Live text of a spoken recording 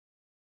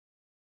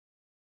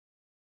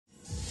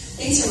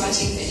Thanks for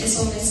watching Fitness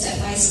Woman Step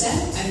by Step.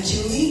 I'm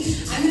Julie.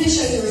 I'm going to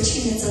show you a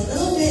routine that's a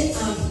little bit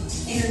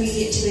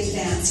intermediate to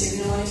advanced.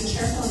 You're going to want to be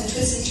careful on the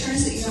twists and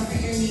turns that you don't hurt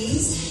your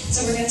knees.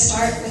 So we're going to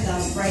start with a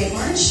right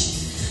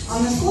march. On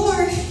the floor,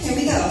 here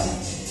we go.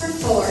 For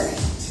 4,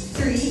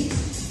 3,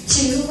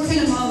 2, we're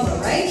going to mambo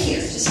right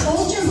here. Just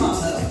hold your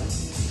mambo.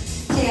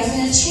 Okay, I'm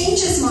going to change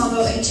this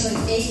mambo into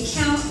an 8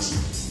 count.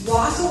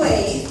 Walk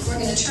away. We're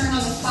going to turn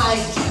on the 5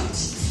 count.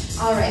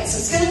 All right, so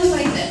it's going to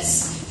look like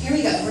this. Here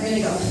we go. We're going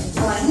to go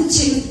 1,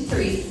 2,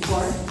 3,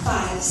 4,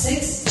 5,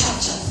 6,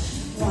 cha-cha.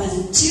 1, 2,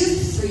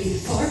 3,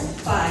 4,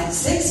 5,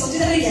 6. We'll do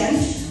that again.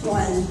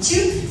 1,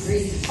 2,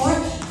 3, 4,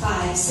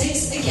 5,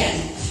 6.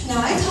 Again. Now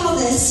I call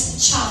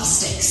this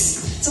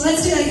chopsticks. So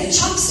let's do that again.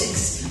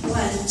 Chopsticks. 1,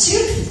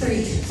 2,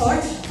 3,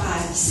 4,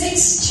 5,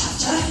 6.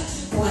 Cha-cha.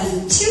 1,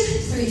 2,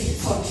 3,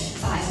 4,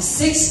 5,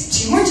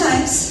 6. 2 more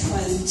times. 1,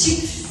 2,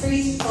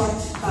 3, 4,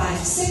 5,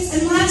 6.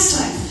 And last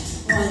time.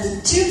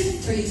 1, 2,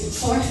 3,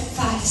 4,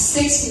 5,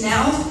 6.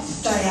 Now,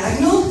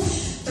 diagonal.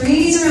 3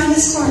 knees around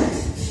this corner.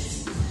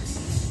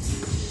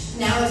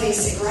 Now a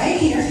basic right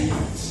here.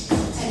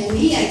 And a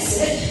knee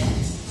exit.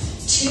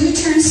 2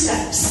 turn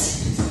steps.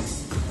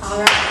 All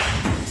right.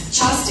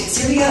 Chopsticks.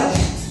 Here we go.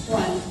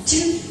 1,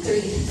 2,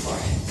 3, 4,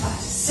 5,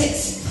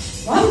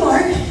 6. One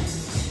more.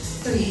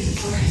 3,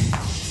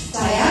 4.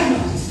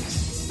 Diagonal.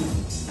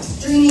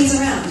 3 knees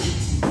around.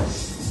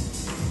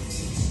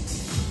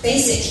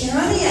 Basic here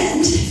on the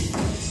end.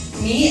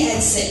 Knee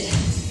exit.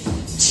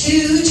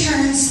 2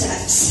 turn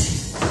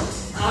steps.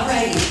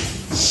 Alrighty.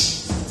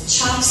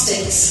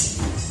 Chopsticks.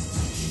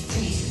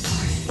 3,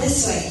 4.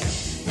 This way.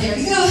 There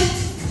we go.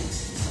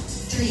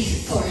 3,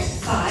 4,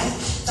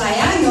 5.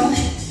 Diagonal.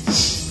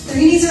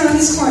 3 knees around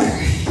this corner.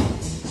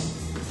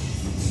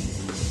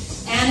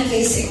 And a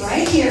basic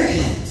right here.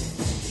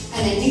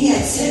 And a knee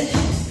exit.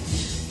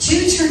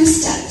 2 turn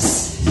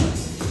steps.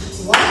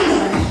 1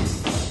 more.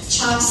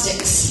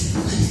 Chopsticks.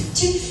 1,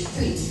 2,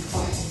 3,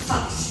 4,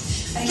 5.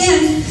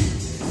 Again.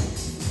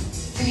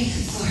 3,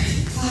 4,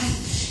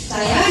 5.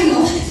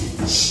 Diagonal.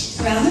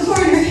 Around the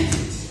corner.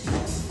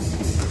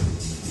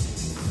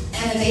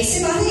 And a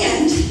basic on the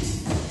end.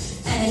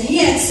 And a knee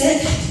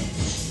exit.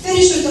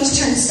 Finish with those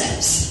turn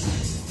steps.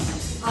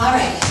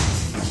 Alright.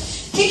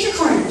 Kick your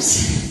corners.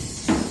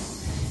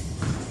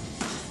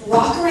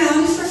 Walk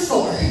around for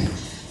 4.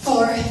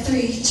 4,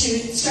 3, 2.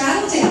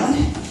 Straddle down.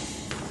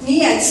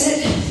 Knee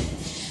exit.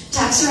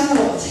 Taps around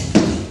the world.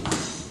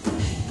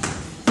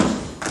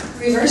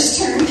 Reverse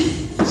turn.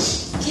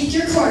 Kick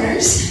your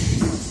corners.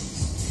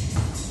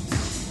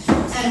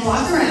 And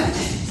walk around.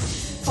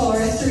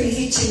 4,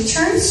 3, 2.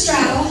 Turn,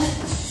 straddle.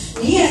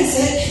 Knee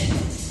exit.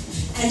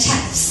 And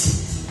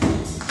taps.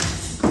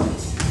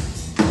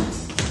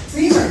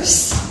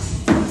 Reverse.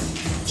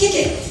 Kick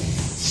it.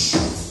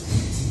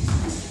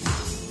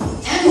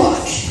 And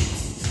walk.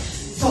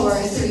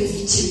 4,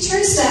 3, 2.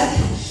 Turn step.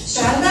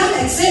 Straddle down,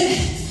 exit.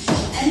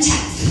 And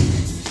tap.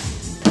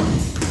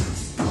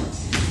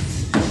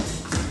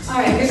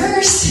 Alright,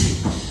 reverse.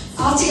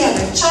 All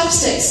together.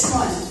 Chopsticks.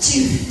 1,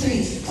 2,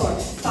 3, 4,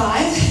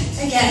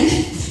 5.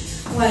 Again.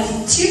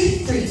 1,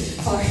 2, 3,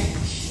 4.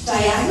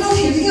 Diagonal.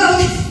 Here we go.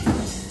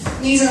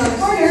 Knees are on the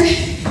corner.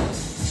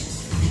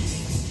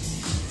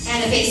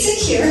 And a basic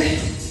here.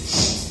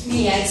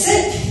 Knee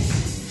exit.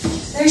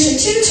 There's your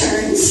 2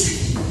 turns.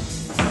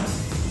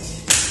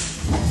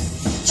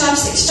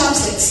 Chopsticks,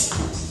 chopsticks.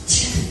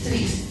 2,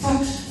 3, 4,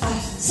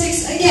 5,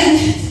 6. Again.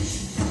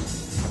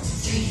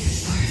 3,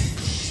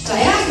 4.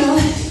 Diagonal.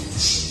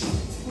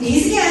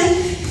 Knees again.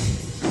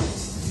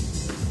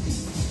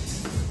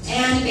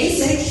 And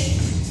basic.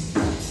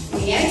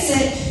 Knee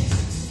exit.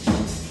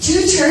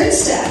 2 turn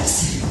steps.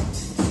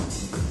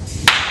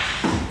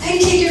 And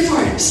kick your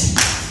corners.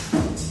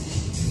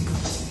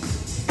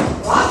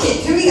 Rock it.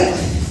 Here we go.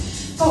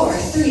 4,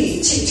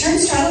 3, 2. Turn,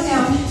 straddle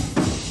down.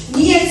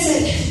 Knee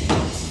exit.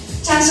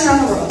 Taps around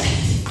the world.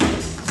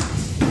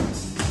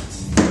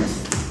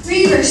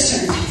 Reverse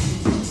turn.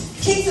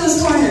 Kick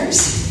those corners.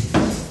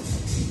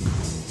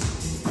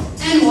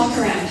 And walk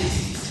around.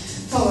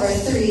 4,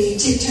 3,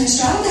 2. Turn,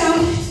 straddle down.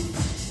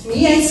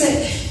 Knee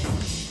exit.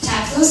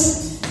 Tap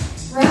those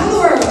around the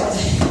world.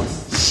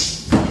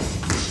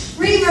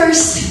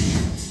 Reverse.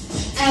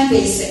 And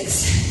basics.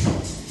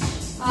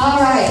 All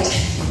right.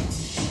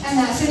 And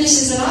that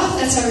finishes it off.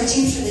 That's our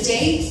routine for the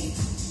day.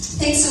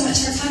 Thanks so much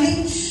for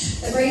coming.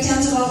 The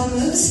breakdowns of all the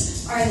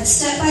moves are in the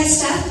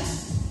step-by-step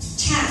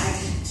tag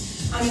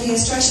under the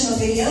instructional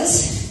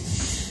videos.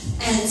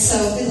 And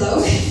so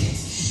below.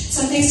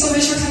 So thanks so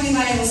much for coming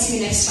by, and we'll see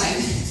you next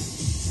time.